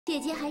姐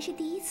姐还是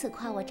第一次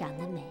夸我长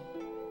得美。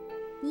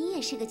你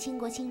也是个倾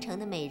国倾城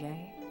的美人儿，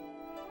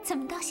怎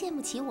么倒羡慕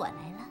起我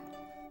来了？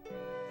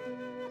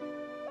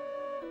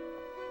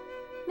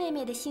妹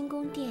妹的新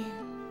宫殿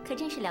可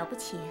真是了不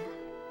起啊！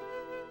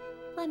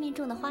外面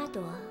种的花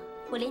朵，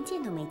我连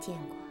见都没见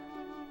过。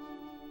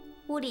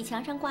屋里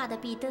墙上挂的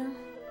壁灯，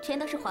全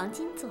都是黄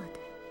金做的。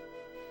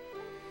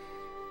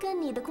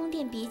跟你的宫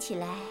殿比起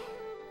来，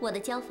我的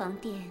交房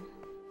殿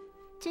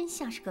真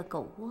像是个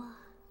狗窝。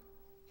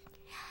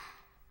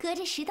隔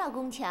着10道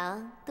宫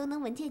墙都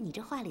能闻见你这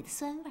话里的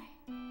酸味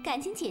儿，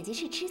感情姐姐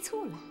是吃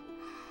醋了。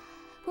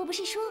我不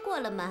是说过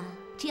了吗？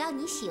只要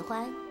你喜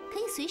欢，可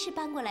以随时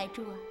搬过来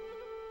住啊。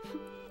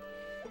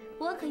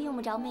我可用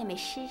不着妹妹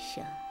施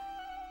舍，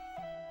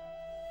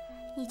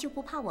你就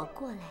不怕我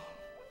过来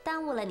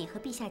耽误了你和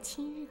陛下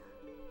亲热？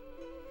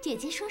姐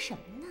姐说什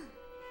么呢？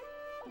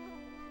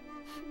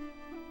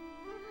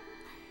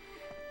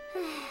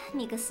哎，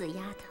你个死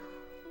丫头！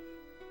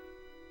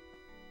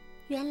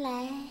原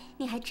来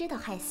你还知道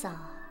害臊，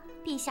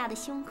陛下的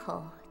胸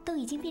口都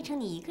已经变成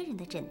你一个人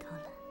的枕头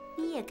了，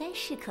你也该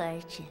适可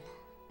而止了。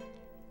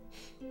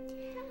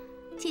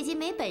姐姐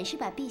没本事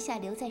把陛下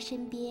留在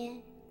身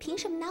边，凭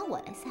什么拿我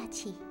来撒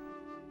气？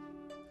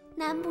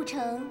难不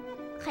成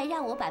还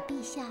让我把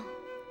陛下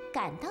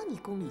赶到你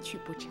宫里去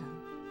不成？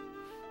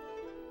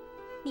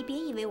你别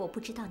以为我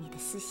不知道你的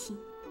私心。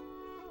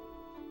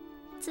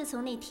自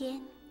从那天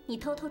你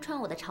偷偷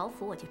穿我的朝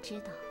服，我就知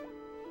道。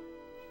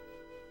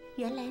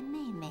原来妹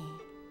妹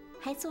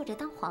还做着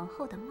当皇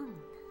后的梦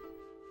呢。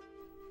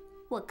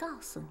我告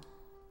诉你，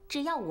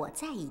只要我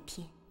在一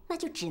天，那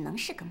就只能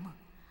是个梦。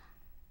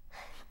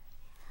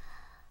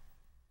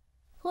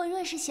我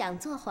若是想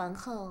做皇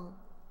后，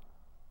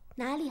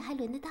哪里还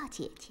轮得到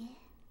姐姐？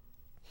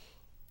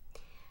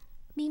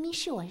明明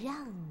是我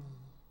让你。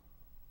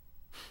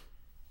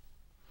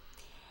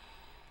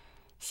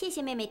谢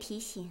谢妹妹提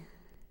醒，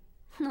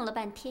弄了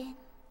半天，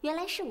原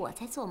来是我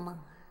在做梦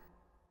啊。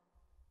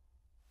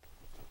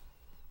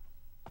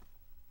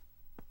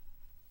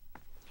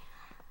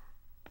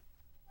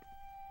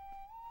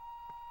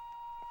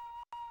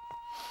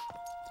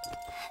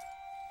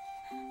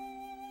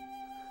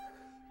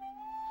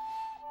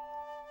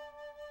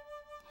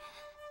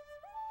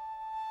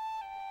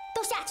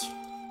都下去！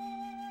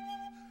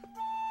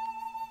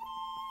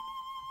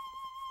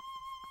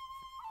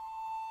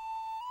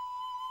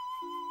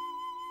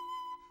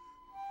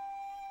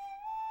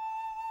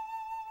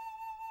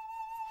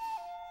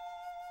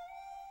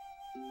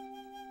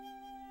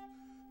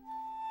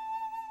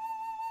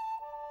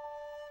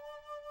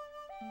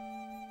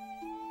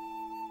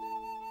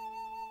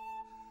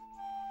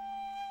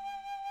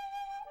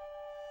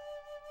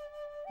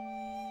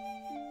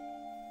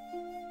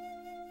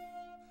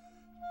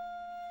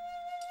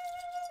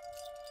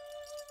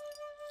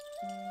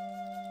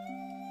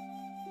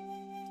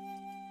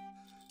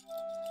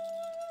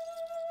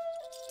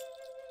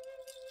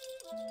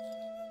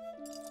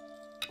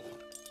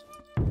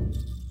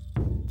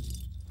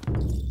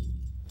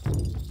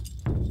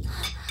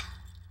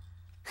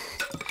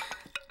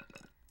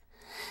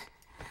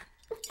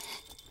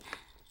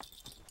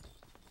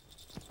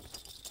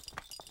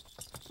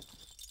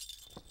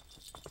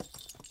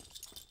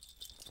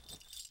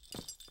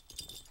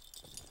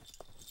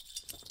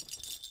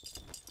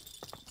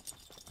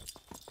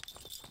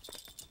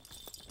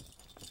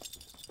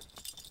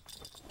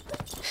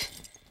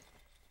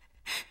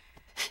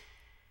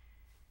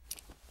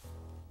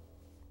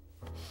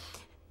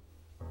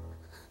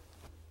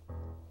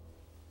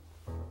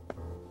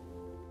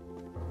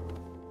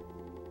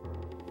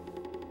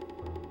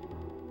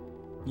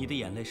你的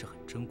眼泪是很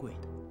珍贵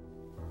的，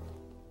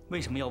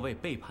为什么要为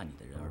背叛你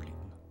的人而流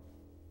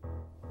呢？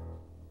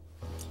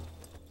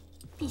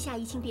陛下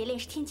移情别恋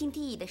是天经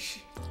地义的事，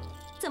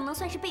怎么能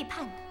算是背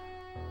叛呢？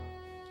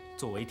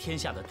作为天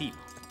下的帝王，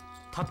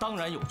他当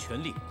然有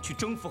权利去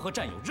征服和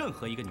占有任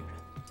何一个女人，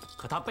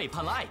可他背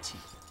叛了爱情，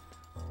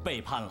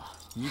背叛了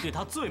你对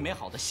他最美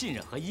好的信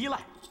任和依赖，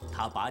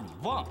他把你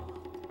忘了。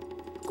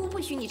姑不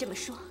许你这么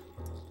说，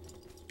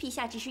陛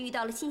下只是遇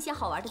到了新鲜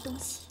好玩的东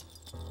西，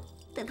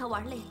等他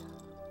玩累了，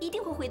一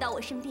定会回到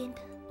我身边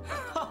的。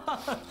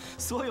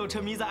所有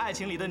沉迷在爱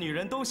情里的女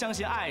人都相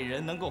信爱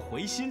人能够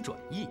回心转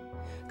意，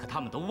可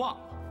她们都忘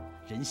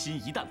了，人心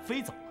一旦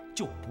飞走了，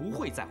就不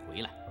会再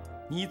回来。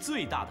你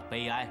最大的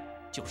悲哀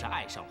就是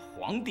爱上了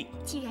皇帝。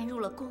既然入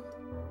了宫，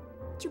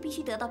就必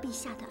须得到陛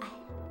下的爱。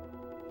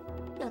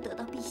要得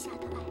到陛下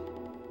的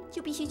爱，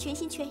就必须全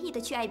心全意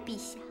地去爱陛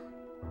下。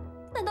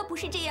难道不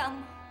是这样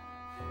吗？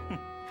哼，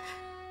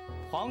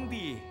皇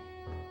帝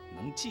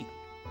能敬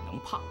能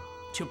怕，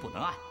却不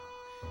能爱。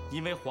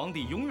因为皇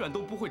帝永远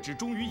都不会只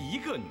忠于一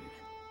个女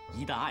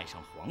人，一旦爱上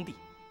了皇帝，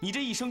你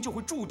这一生就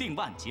会注定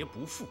万劫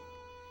不复。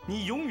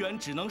你永远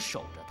只能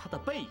守着他的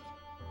背影，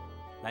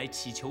来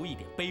祈求一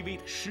点卑微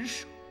的施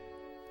舍。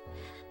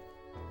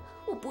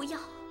我不要，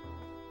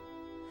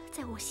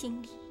在我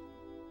心里，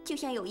就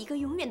像有一个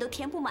永远都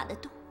填不满的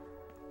洞。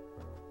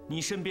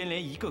你身边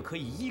连一个可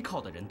以依靠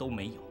的人都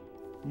没有，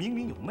明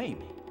明有妹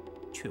妹，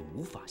却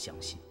无法相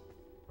信。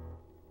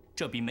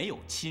这比没有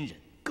亲人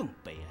更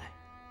悲哀。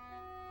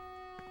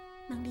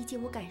能理解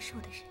我感受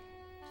的人，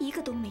一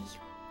个都没有。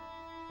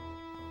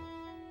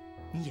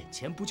你眼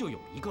前不就有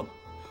一个吗？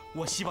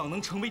我希望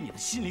能成为你的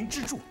心灵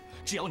支柱，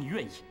只要你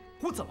愿意，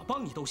我怎么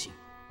帮你都行。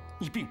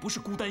你并不是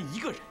孤单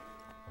一个人。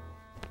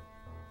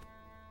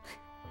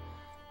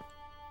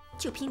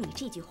就凭你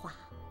这句话，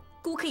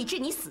姑可以治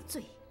你死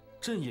罪。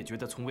朕也觉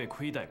得从未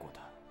亏待过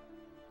她，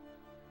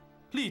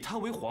立她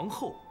为皇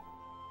后，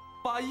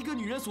把一个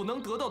女人所能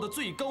得到的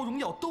最高荣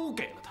耀都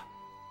给了她，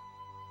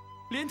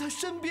连她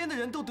身边的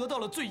人都得到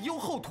了最优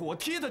厚妥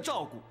帖的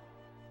照顾。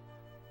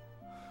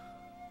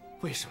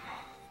为什么？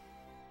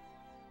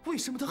为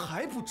什么她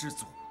还不知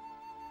足？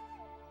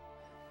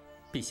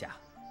陛下，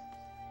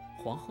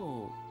皇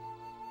后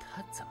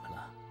她怎么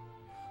了？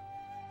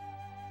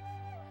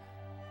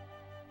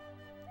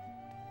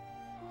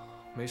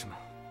没什么，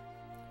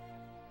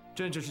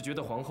朕只是觉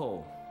得皇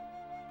后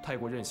太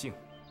过任性，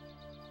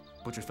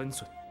不知分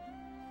寸。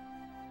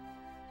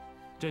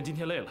朕今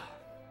天累了，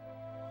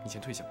你先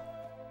退下吧。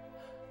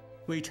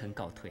微臣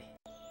告退。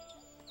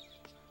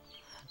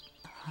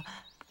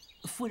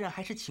夫人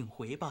还是请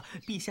回吧，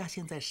陛下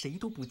现在谁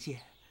都不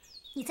见。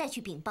你再去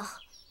禀报，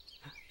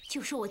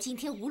就说我今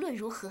天无论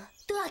如何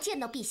都要见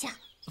到陛下。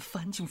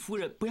烦请夫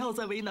人不要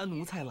再为难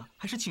奴才了，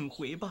还是请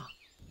回吧。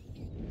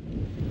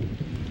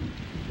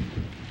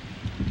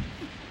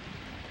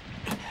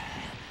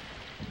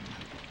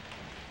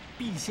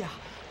陛下，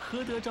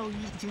何德昭仪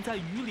已经在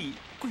雨里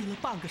跪了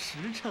半个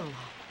时辰了。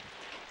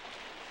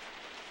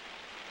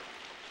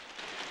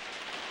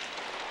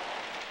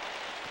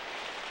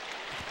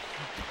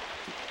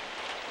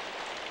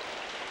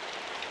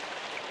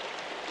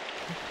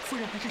夫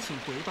人还是请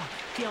回吧，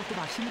这样会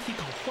把身体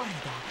搞坏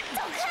的。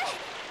走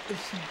开！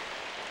是。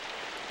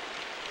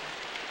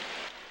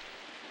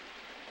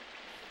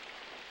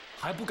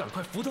还不赶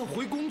快扶她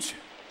回宫去！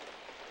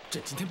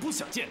朕今天不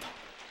想见她。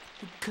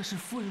可是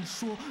夫人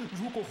说，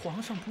如果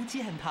皇上不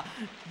见她，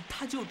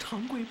她就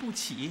长跪不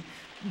起。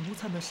奴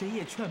才们谁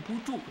也劝不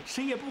住，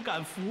谁也不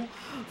敢扶。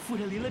夫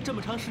人淋了这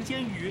么长时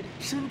间雨，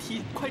身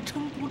体快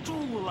撑不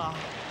住了。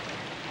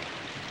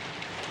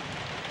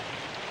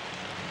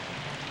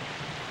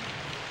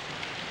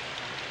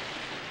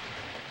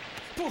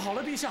不好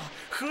了，陛下，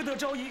何德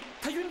昭仪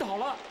她晕倒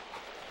了。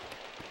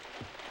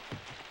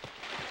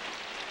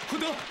何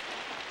德，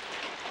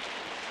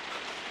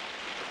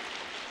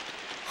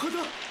何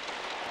德，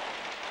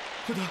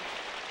何德，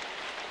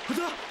何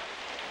德，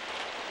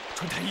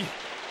传太医，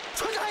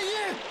传太医！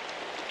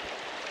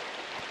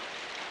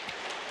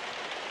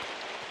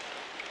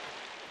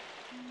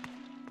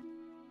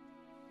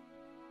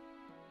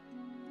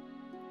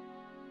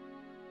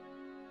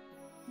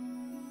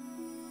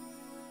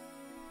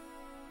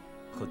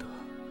何德，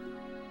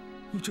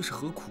你这是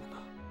何苦呢？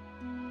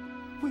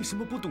为什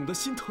么不懂得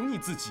心疼你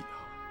自己啊？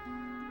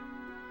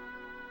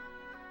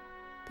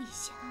陛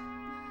下，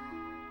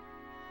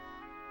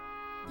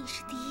你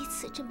是第一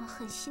次这么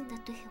狠心的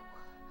对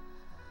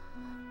我，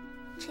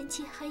臣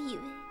妾还以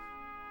为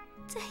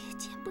再也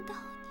见不到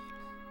你了。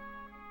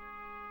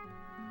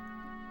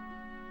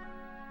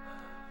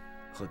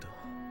何德，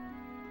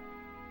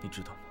你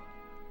知道吗？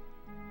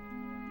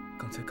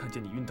刚才看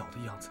见你晕倒的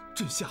样子，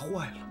朕吓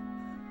坏了。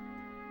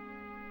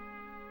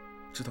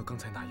直到刚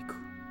才那一刻，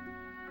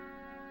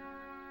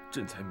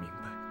朕才明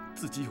白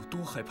自己有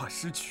多害怕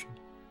失去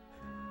你。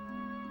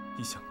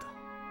一想到，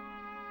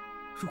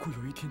如果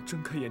有一天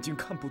睁开眼睛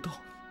看不到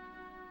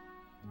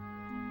你，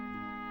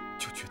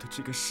就觉得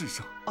这个世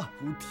上暗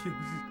无天日。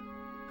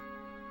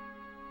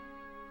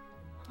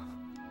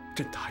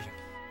朕答应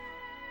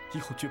你，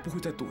以后绝不会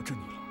再躲着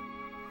你了。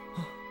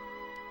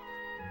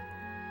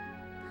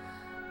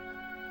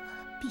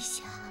陛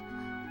下，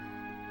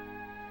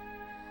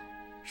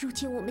如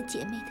今我们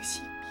姐妹的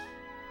性命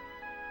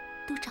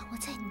都掌握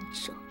在你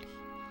手里，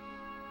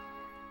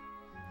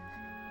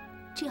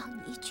只要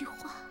你一句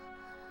话，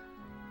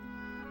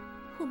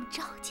我们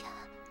赵家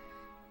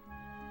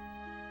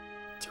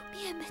就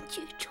灭门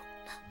绝种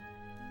了。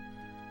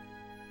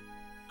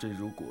朕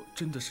如果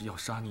真的是要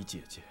杀你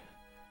姐姐，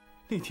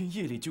那天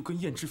夜里就跟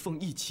燕之凤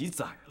一起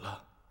宰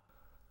了。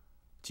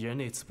既然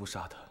那次不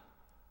杀她，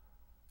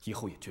以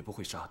后也绝不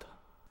会杀她。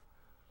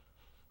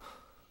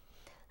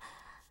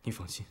你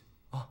放心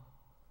啊。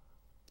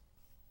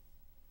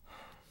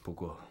不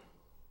过，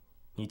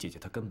你姐姐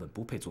她根本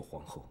不配做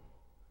皇后。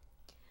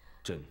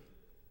朕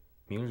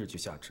明日就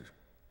下旨，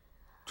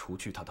除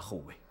去她的后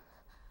位。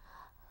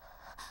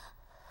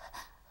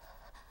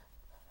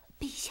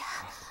陛下，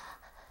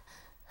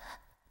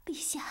陛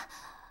下，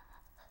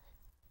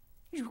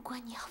如果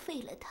你要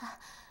废了她，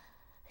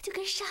就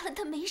跟杀了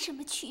她没什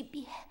么区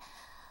别。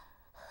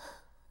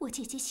我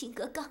姐姐性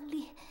格刚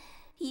烈，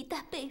一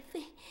旦被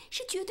废，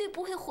是绝对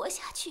不会活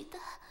下去的。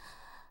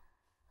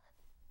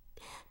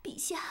陛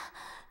下，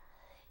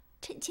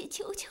臣妾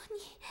求求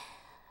你，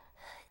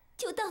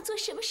就当做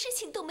什么事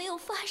情都没有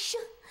发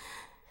生，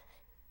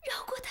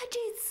饶过她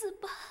这次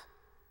吧。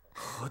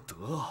何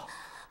德，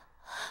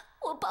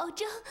我保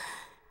证，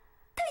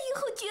她以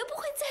后绝不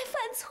会再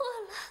犯错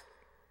了。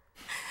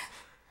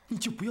你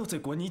就不要再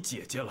管你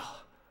姐姐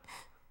了。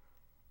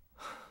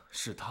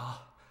是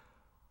她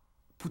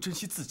不珍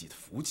惜自己的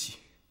福气，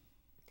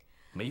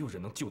没有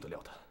人能救得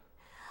了她。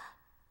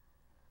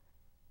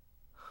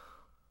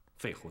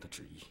废后的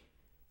旨意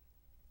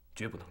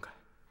绝不能改，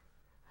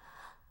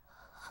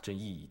朕意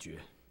已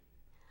决，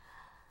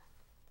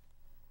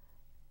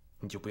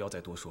你就不要再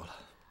多说了。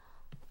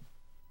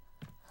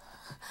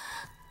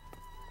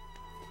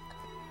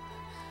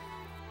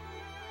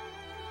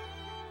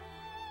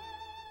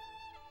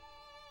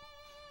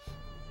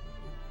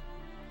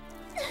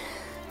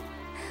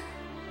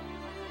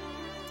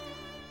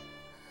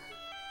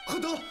何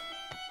德，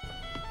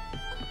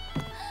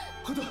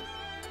何德，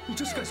你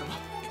这是干什么？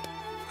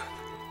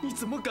你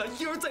怎么敢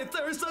一而再、再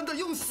而三的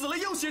用死来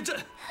要挟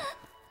朕？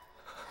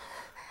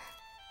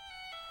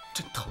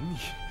朕疼你、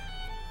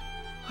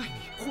爱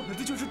你，换来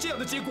的就是这样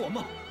的结果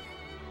吗？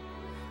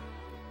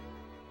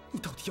你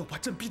到底要把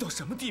朕逼到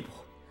什么地步？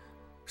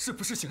是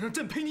不是想让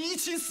朕陪你一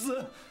起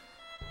死？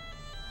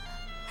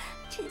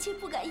臣妾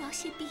不敢要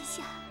挟陛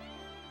下，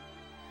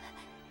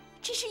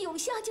只是永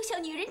相就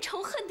像女人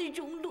仇恨的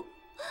熔炉。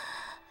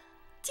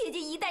姐姐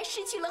一旦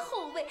失去了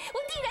后位，我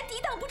定然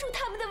抵挡不住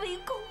他们的围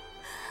攻。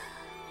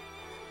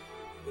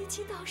与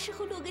其到时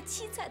候落个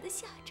凄惨的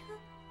下场，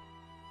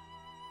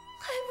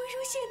还不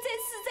如现在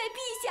死在陛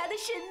下的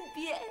身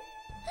边。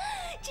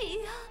这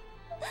样，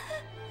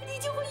你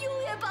就会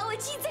永远把我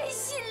记在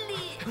心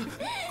里。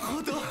何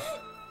德，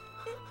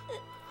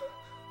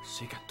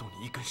谁敢动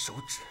你一根手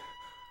指，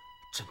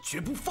朕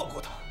绝不放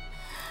过他。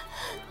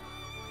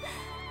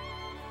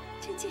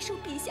臣妾受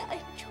陛下恩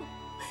宠，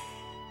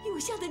永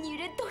相的女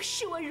人都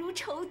视我如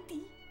仇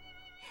敌，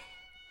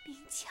明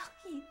枪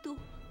易躲，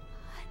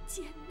暗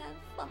箭难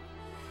防，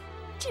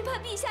只怕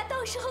陛下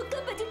到时候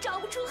根本就找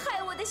不出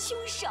害我的凶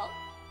手。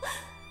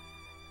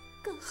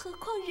更何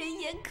况人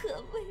言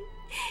可畏，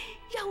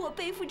让我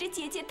背负着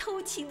姐姐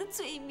偷情的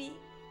罪名，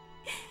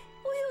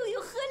我又有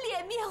何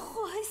脸面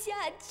活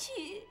下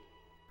去？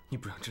你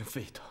不让朕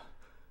废他，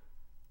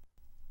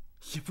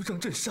也不让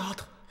朕杀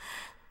他，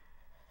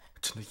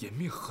朕的颜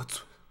面何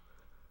存？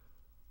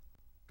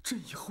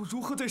朕以后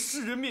如何在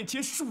世人面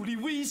前树立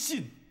威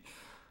信？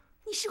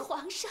你是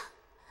皇上，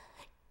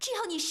只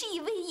要你施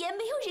以威严，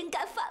没有人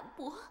敢反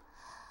驳。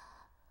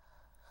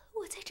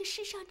我在这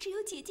世上只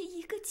有姐姐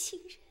一个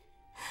亲人，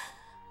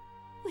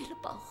为了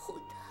保护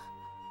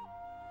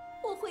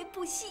她，我会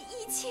不惜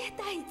一切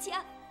代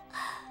价，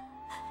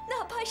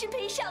哪怕是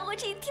赔上我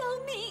这条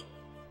命。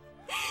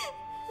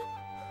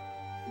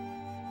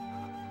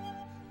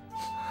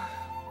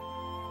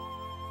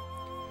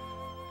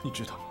你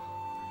知道吗？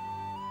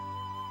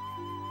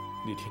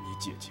那天你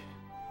姐姐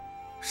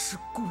是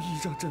故意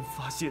让朕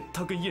发现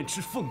她跟燕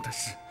赤凤的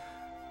事，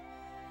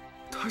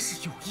她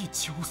是有意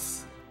求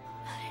死。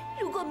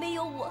如果没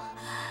有我，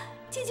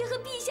姐姐和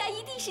陛下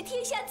一定是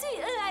天下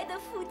最恩爱的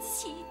夫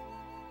妻。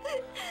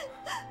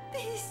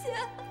陛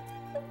下，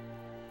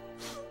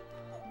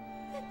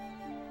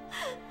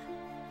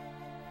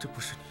这不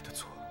是你的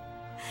错，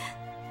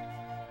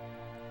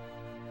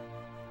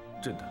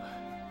朕的爱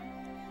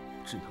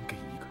只能给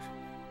一个人，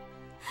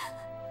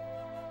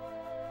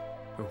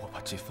而我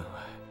把这份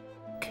爱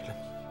给了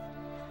你。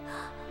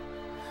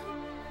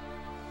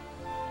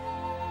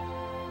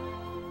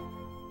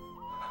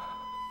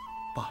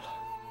罢了，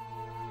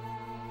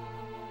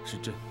是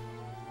朕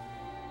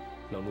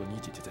冷落你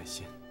姐姐在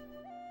先，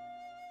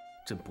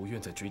朕不愿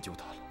再追究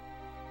她了。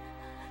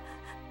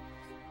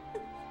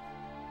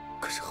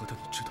可是何德，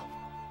你知道吗？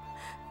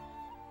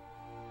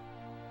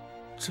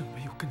朕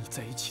没有跟你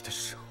在一起的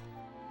时候，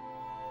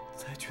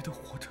才觉得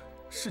活着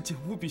是件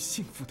无比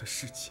幸福的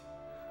事情。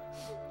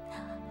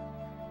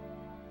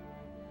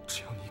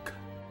只要你肯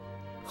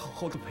好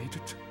好的陪着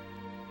朕，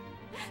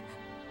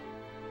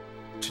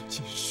朕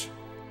今世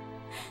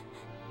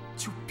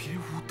就别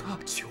无他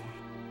求了。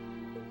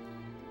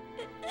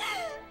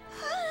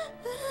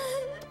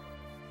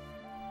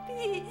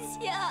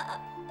陛下。